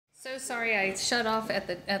So sorry I shut off at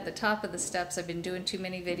the top of the steps. I've been doing too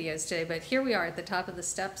many videos today, but here we are at the top of the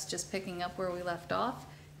steps, just picking up where we left off.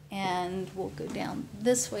 And we'll go down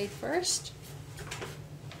this way first.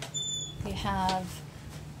 You have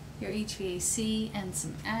your HVAC and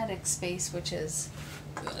some attic space, which is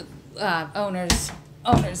owner's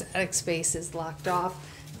attic space is locked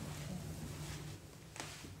off.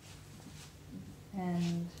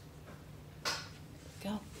 And there we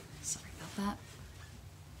go. Sorry about that.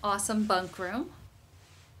 Awesome bunk room.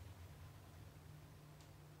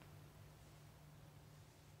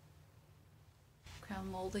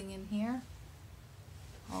 Crown molding in here,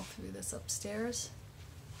 all through this upstairs.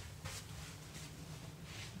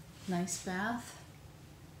 Nice bath.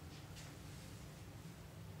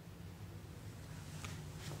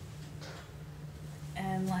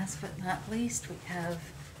 And last but not least, we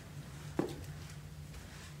have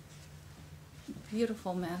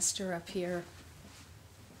beautiful master up here,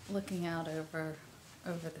 looking out over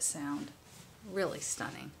the sound. Really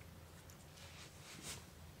stunning.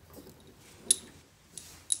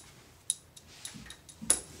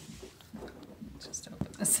 Just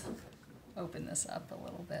open this up a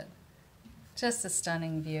little bit. Just a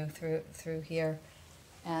stunning view through here,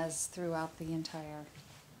 as throughout the entire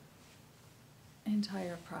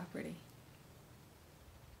property.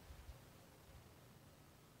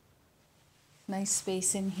 Nice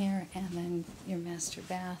space in here, and then your master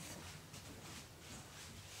bath.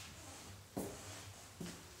 The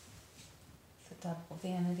double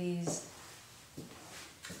vanities.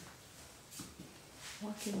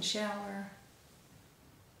 Walk-in shower.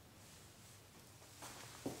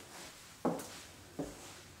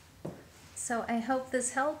 So I hope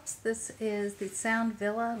this helps. This is the Sound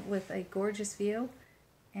Villa with a gorgeous view,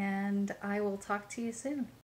 and I will talk to you soon.